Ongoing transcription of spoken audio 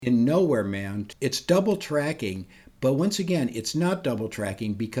In Nowhere Man, it's double tracking, but once again, it's not double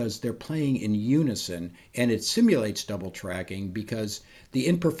tracking because they're playing in unison, and it simulates double tracking because the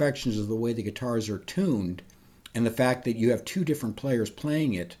imperfections of the way the guitars are tuned and the fact that you have two different players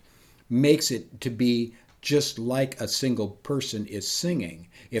playing it makes it to be just like a single person is singing.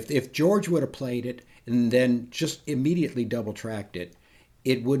 If George would have played it and then just immediately double tracked it,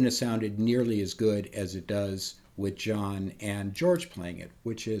 it wouldn't have sounded nearly as good as it does with John and George playing it,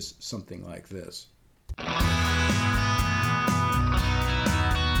 which is something like this.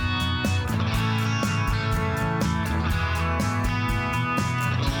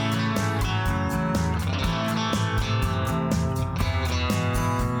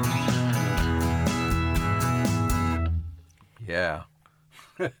 Yeah.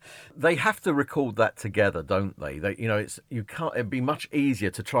 They have to record that together, don't they? It'd be much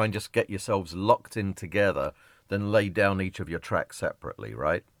easier to try and just get yourselves locked in together than lay down each of your tracks separately,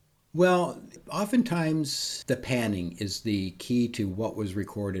 right? Well, oftentimes the panning is the key to what was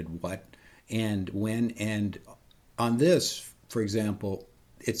recorded, what, and when. And on this, for example,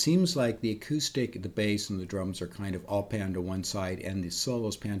 it seems like the acoustic, the bass, and the drums are kind of all panned to one side, and the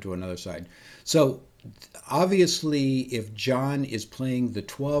solos panned to another side. So obviously, if John is playing the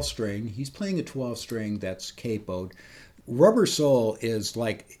 12 string, he's playing a 12 string that's capoed. Rubber Soul is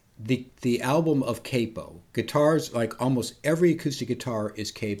like the album of capo guitars. Like almost every acoustic guitar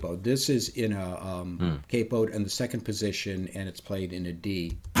is capoed. This is in a capoed in the second position, and it's played in a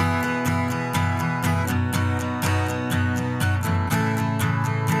D.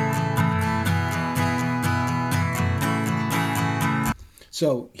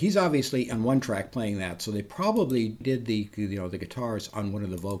 So he's obviously on one track playing that. So they probably did the guitars on one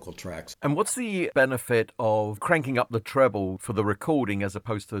of the vocal tracks. And what's the benefit of cranking up the treble for the recording as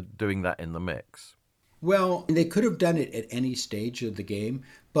opposed to doing that in the mix? Well, they could have done it at any stage of the game,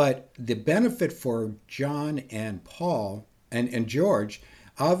 but the benefit for John and Paul and George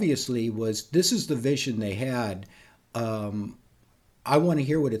obviously was this is the vision they had. I want to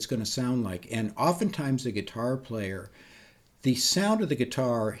hear what it's going to sound like. And oftentimes the guitar player, the sound of the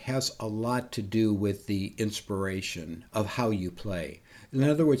guitar has a lot to do with the inspiration of how you play. In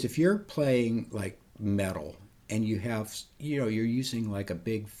other words, if you're playing like metal and you have, you're using like a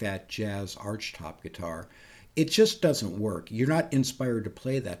big fat jazz archtop guitar, it just doesn't work. You're not inspired to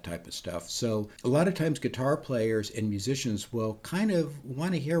play that type of stuff. So a lot of times guitar players and musicians will kind of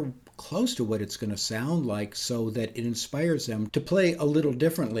want to hear close to what it's going to sound like so that it inspires them to play a little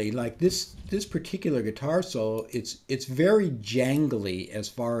differently. Like this particular guitar solo, it's very jangly as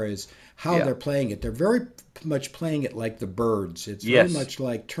far as how they're playing it. They're very much playing it like the Byrds. It's very much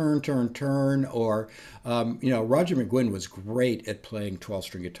like turn, turn, turn, or Roger McGuinn was great at playing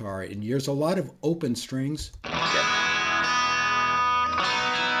 12-string guitar, and there's a lot of open strings.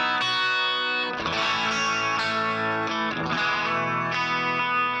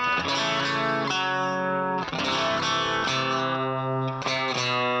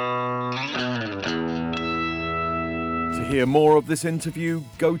 To hear more of this interview,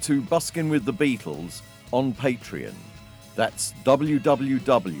 go to Buskin with the Beatles on Patreon. That's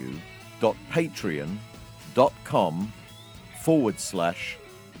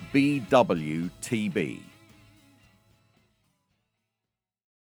www.patreon.com/BWTB.